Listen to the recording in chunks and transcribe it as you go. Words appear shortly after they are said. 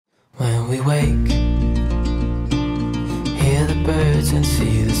we wake, hear the birds and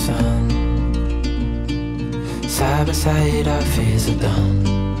see the sun. Side by side our fears are done.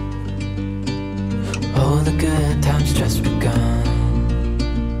 Oh, the good times just begun.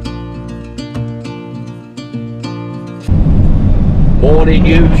 Morning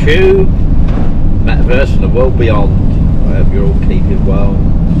YouTube, Metaverse and the world beyond. I hope you're all keeping well.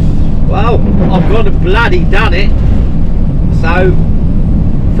 Well, I've gone and bloody done it. So,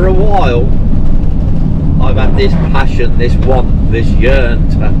 for a while, I've had this passion, this want, this yearn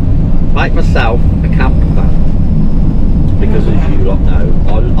to make myself a camper van. Because as you lot know,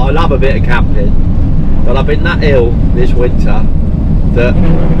 I love a bit of camping, but I've been that ill this winter that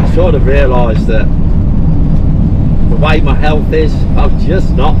I sort of realised that the way my health is, I'm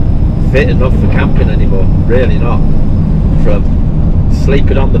just not fit enough for camping anymore, really not. From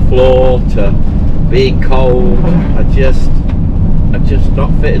sleeping on the floor to being cold, I'm just not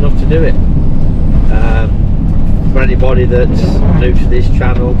fit enough to do it. For anybody that's new to this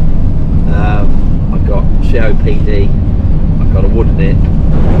channel, I've got COPD, I've got a wood in it,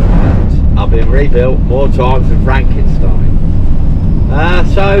 and I've been rebuilt more times than Frankenstein.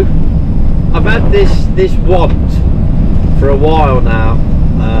 So I've had this want for a while now,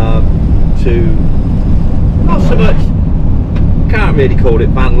 to not so much, can't really call it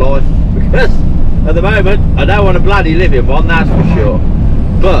van life, because at the moment I don't want to bloody live in one, that's for sure,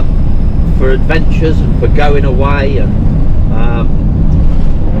 but for adventures and for going away, and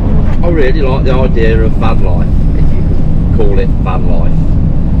I really like the idea of van life, if you can call it van life,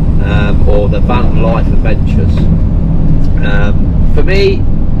 or the van life adventures. For me,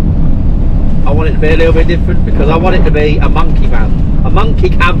 I want it to be a little bit different, because I want it to be a monkey van, a monkey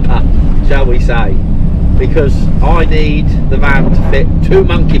camper, shall we say, because I need the van to fit 2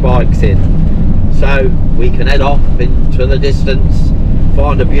 monkey bikes in, so we can head off into the distance,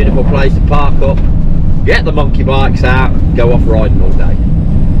 find a beautiful place to park up, get the monkey bikes out, go off riding all day,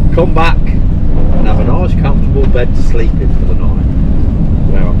 come back and have a nice comfortable bed to sleep in for the night,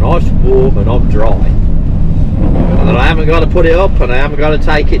 where I'm nice and warm and I'm dry, and then I haven't got to put it up and I haven't got to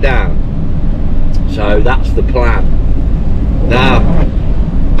take it down. So that's the plan. Now,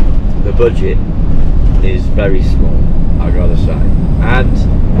 the budget is very small, I gotta say, and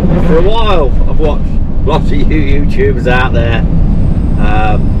for a while I've watched lots of YouTubers out there,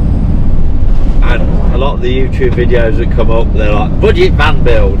 and a lot of the YouTube videos that come up, they're like budget van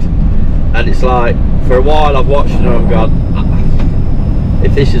build, and it's like, for a while I've watched it and I've gone,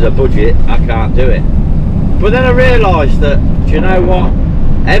 if this is a budget, I can't do it. But then I realised that, do you know what,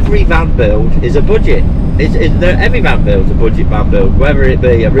 every van build is a budget. Every van build is a budget van build, whether it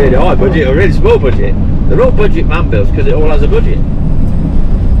be a really high budget or a really small budget. They're all budget van builds because it all has a budget.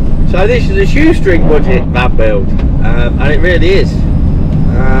 So this is a shoestring budget van build, and it really is.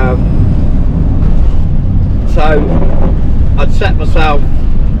 So I'd set myself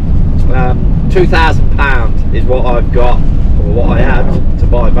 £2,000 is what I've got, or what I had, to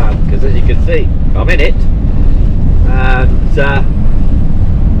buy a van, because as you can see, I'm in it, and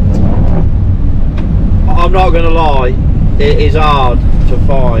I'm not going to lie, it is hard to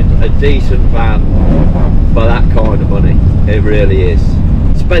find a decent van for that kind of money. It really is.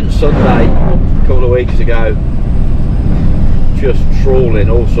 Spent Sunday a couple of weeks ago just trawling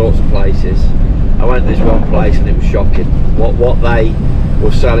all sorts of places. I went to this one place and it was shocking. What they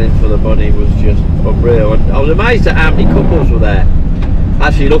were selling for the money was just unreal, and I was amazed at how many couples were there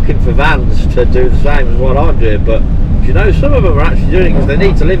actually looking for vans to do the same as what I'm doing. But you know, some of them are actually doing it because they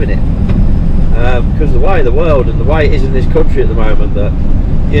need to live in it. Because the way the world and the way it is in this country at the moment, that,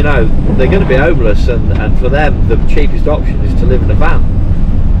 you know, they're going to be homeless, and for them the cheapest option is to live in a van.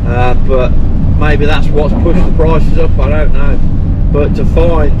 But maybe that's what's pushed the prices up, I don't know. But to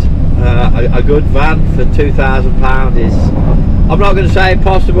find a good van for £2,000 is, I'm not going to say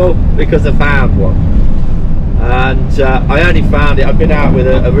impossible, because I found one. And I only found it, I've been out with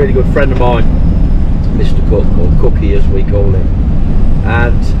a really good friend of mine, Mr. Cook, or Cookie as we call him,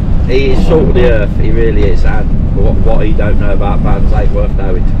 and he is salt of the earth, he really is, and what he don't know about vans ain't worth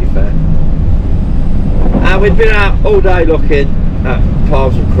knowing, to be fair. And we've been out all day looking at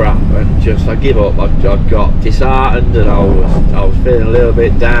piles of crap, and just, I give up. I got disheartened, and I was feeling a little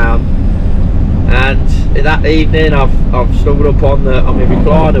bit down. And that evening I've snuggled up on my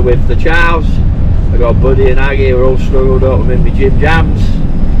recliner with the chows. I got Buddy and Aggie, we're all snuggled up, I'm in my gym jams,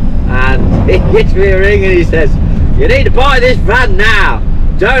 and he gives me a ring and he says, "You need to buy this van now.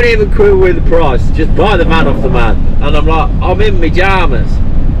 Don't even quibble with the price, just buy the van off the man." And I'm like, I'm in my pyjamas,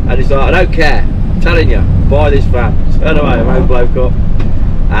 and he's like, "I don't care, I'm telling you, buy this van." So anyway, I rang bloke up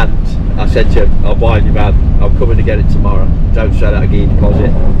and I said to him, "I'll buy your van, I'm coming to get it tomorrow, don't say that I give you a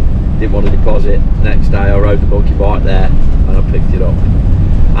deposit." didn't want a deposit. Next day I rode the monkey bike there and I picked it up.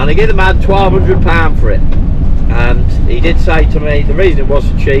 And I gave the man £1,200 for it. And he did say to me, the reason it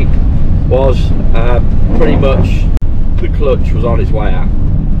wasn't cheap was pretty much the clutch was on its way out.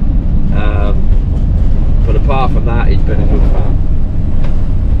 But apart from that, it's been a good fan.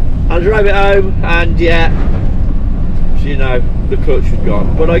 I drove it home and yeah, you know, the clutch was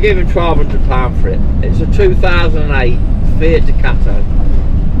gone. But I gave him £1,200 for it. It's a 2008 Fiat Ducato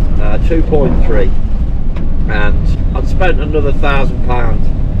 2.3, and I'd spent another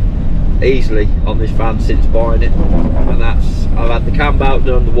 £1,000 easily on this van since buying it. And that's, I've had the cam belt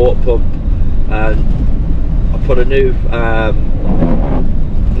done, the water pump, and I put a new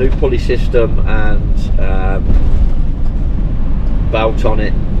pulley system and belt on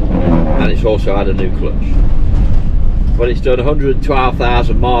it, and it's also had a new clutch. But it's done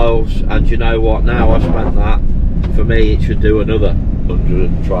 112,000 miles, and you know what, now I've spent that, for me it should do another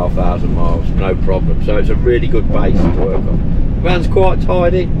 112,000 miles, no problem. So it's a really good base to work on. The van's quite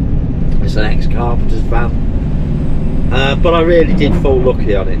tidy, it's an ex-carpenter's van, but I really did fall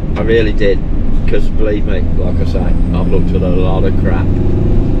lucky on it, I really did, because believe me, like I say, I've looked at a lot of crap.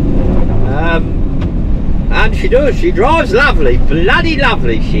 And she does, she drives lovely, bloody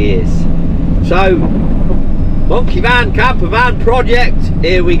lovely she is. So, monkey van, camper van project,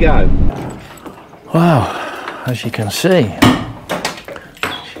 here we go. Wow, as you can see,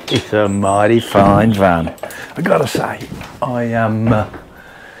 it's a mighty fine van. I gotta say, I am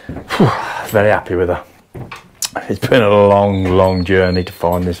very happy with her. It's been a long journey to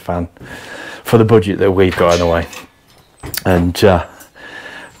find this van for the budget that we've got anyway. And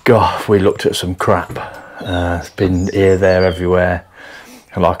God, we looked at some crap. It's been here, there, everywhere.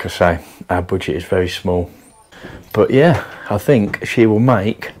 And like I say, our budget is very small. But yeah, I think she will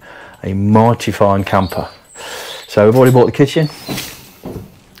make a mighty fine camper. So we've already bought the kitchen.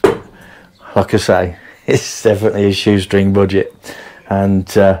 Like I say, it's definitely a shoestring budget. And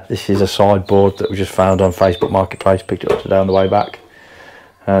this is a sideboard that we just found on Facebook Marketplace, picked it up today on the way back.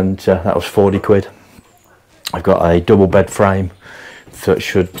 And that was 40 quid. I've got a double bed frame that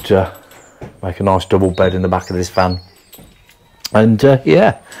should make a nice double bed in the back of this van. And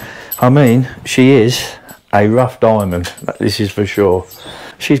yeah, I mean, she is a rough diamond, this is for sure.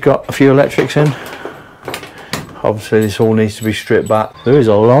 She's got a few electrics in. Obviously this all needs to be stripped back. There is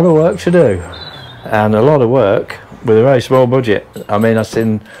a lot of work to do, and a lot of work with a very small budget. I mean, I've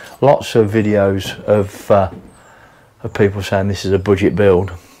seen lots of videos of people saying this is a budget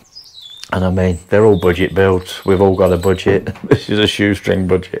build, and I mean, they're all budget builds. We've all got a budget. This is a shoestring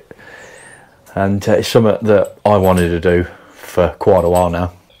budget, and it's something that I wanted to do for quite a while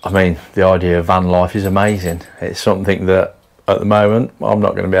now. I mean, the idea of van life is amazing. It's something that at the moment I'm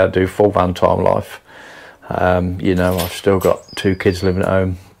not going to be able to do full van time life. You know, I've still got 2 kids living at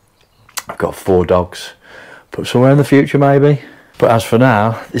home. I've got 4 dogs. But somewhere in the future maybe. But as for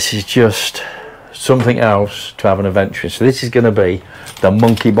now, this is just something else to have an adventure. So this is going to be the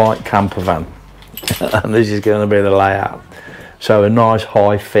monkey bike camper van. And this is going to be the layout. So a nice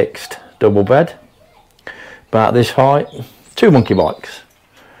high fixed double bed. About this height. 2 monkey bikes.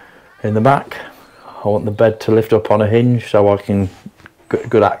 In the back, I want the bed to lift up on a hinge so I can get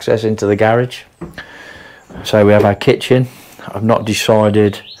good access into the garage. So we have our kitchen. I've not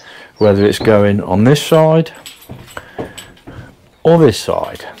decided whether it's going on this side or this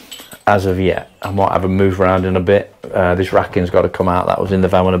side as of yet. I might have a move around in a bit. This racking's got to come out. That was in the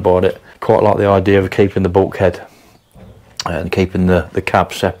van when I bought it. Quite like the idea of keeping the bulkhead and keeping the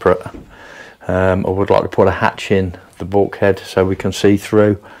cab separate. I would like to put a hatch in the bulkhead so we can see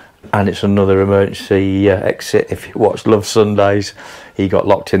through. And it's another emergency exit. If you watch Love Sundays, he got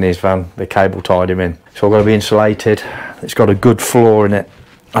locked in his van, the cable tied him in. So I've got to be insulated. It's got a good floor in it,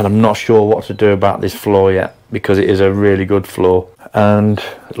 and I'm not sure what to do about this floor yet, because it is a really good floor. And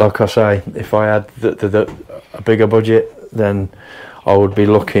like I say, if I had a bigger budget, then I would be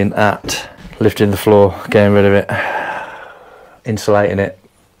looking at lifting the floor, getting rid of it, insulating it.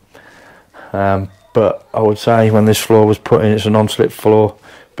 But I would say when this floor was put in, it's a non-slip floor.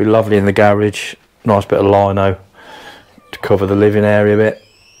 Be lovely in the garage, nice bit of lino to cover the living area a bit,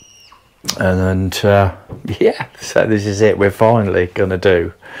 and yeah, so this is it. We're finally gonna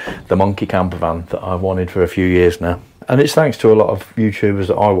do the monkey camper van that I've wanted for a few years now, and it's thanks to a lot of YouTubers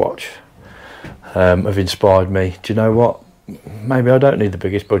that I watch have inspired me. Do you know what, maybe I don't need the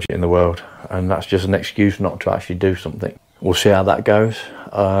biggest budget in the world, and that's just an excuse not to actually do something. We'll see how that goes.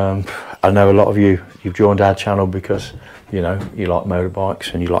 I know a lot of you've joined our channel because you know you like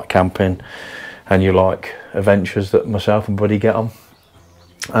motorbikes and you like camping and you like adventures that myself and Buddy get on,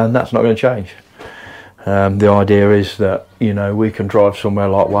 and that's not going to change. The idea is that, you know, we can drive somewhere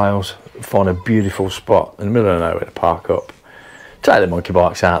like Wales, find a beautiful spot in the middle of nowhere to park up, take the monkey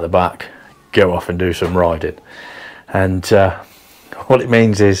bikes out the back, go off and do some riding. And what it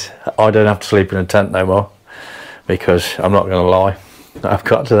means is I don't have to sleep in a tent no more, because I'm not going to lie, I've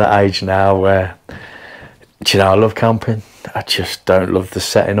got to that age now where, you know, I love camping. I just don't love the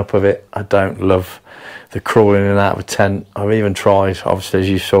setting up of it. I don't love the crawling in and out of a tent. I've even tried, obviously, as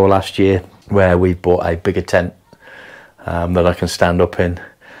you saw last year, where we bought a bigger tent that I can stand up in,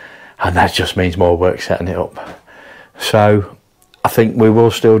 and that just means more work setting it up. So I think we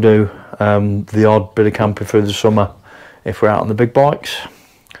will still do the odd bit of camping through the summer if we're out on the big bikes.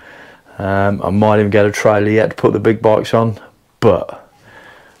 I might even get a trailer yet to put the big bikes on, but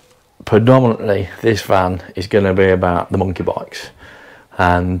predominantly this van is going to be about the monkey bikes,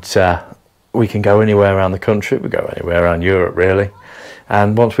 and we can go anywhere around the country, we go anywhere around Europe really,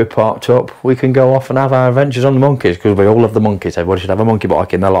 and once we're parked up we can go off and have our adventures on the monkeys, because we all love the monkeys. Everybody should have a monkey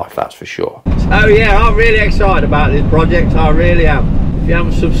bike in their life, that's for sure. So yeah, I'm really excited about this project, I really am. If you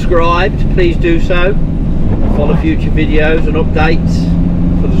haven't subscribed, please do so. Follow future videos and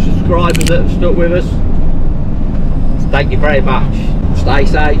updates for the subscribers that have stuck with us. Thank you very much. Stay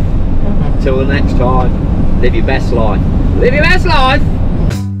safe. Until the next time, live your best life. Live your best life!